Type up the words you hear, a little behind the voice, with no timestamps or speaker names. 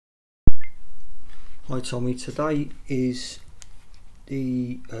Hi Tommy, today is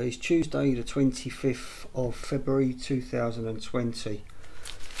it's Tuesday the 25th of February 2020.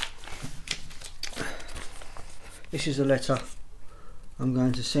 This is a letter I'm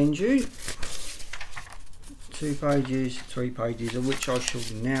going to send you. 2 pages, 3 pages, of which I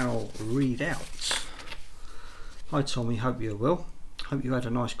shall now read out. Hi Tommy, hope you're well. Hope you had a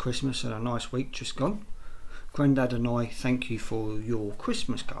nice Christmas and a nice week just gone. Grandad and I thank you for your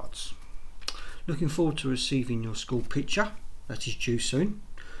Christmas cards. Looking forward to receiving your school picture that is due soon.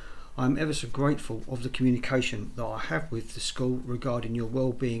 I am ever so grateful of the communication that I have with the school regarding your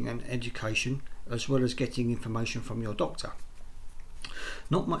well-being and education, as well as getting information from your doctor.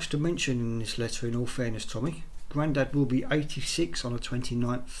 Not much to mention in this letter, in all fairness, Tommy. Grandad will be 86 on the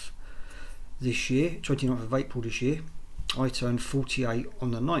 29th this year, 29th of April this year. I turned 48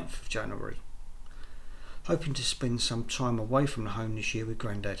 on the 9th of January. Hoping to spend some time away from the home this year with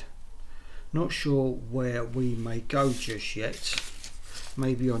Grandad. Not sure where we may go just yet.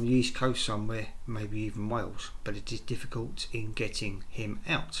 Maybe on the East Coast somewhere, maybe even Wales, but it is difficult in getting him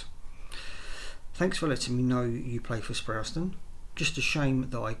out. Thanks for letting me know you play for Sproulston. Just a shame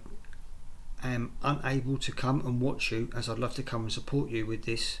that I am unable to come and watch you, as I'd love to come and support you with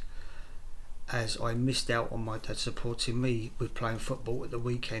this, as I missed out on my dad supporting me with playing football at the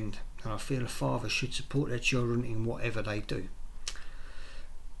weekend, and I feel a father should support their children in whatever they do.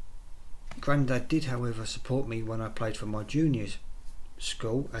 Grandad did, however, support me when I played for my juniors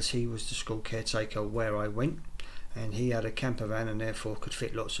school, as he was the school caretaker where I went, and he had a camper van and therefore could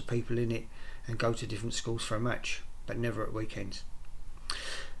fit lots of people in it and go to different schools for a match, but never at weekends.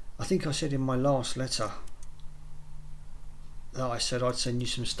 I think I said in my last letter that I said I'd send you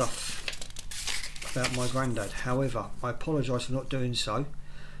some stuff about my granddad. However, I apologise for not doing so,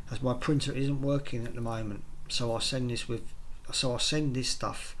 as my printer isn't working at the moment, so I'll send this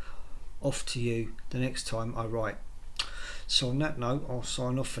stuff off to you the next time I write. So on that note, I'll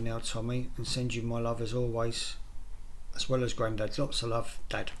sign off for now, Tommy, and send you my love as always, as well as Grandad. Lots of love,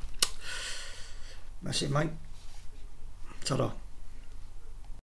 Dad. That's it, mate. Ta-da.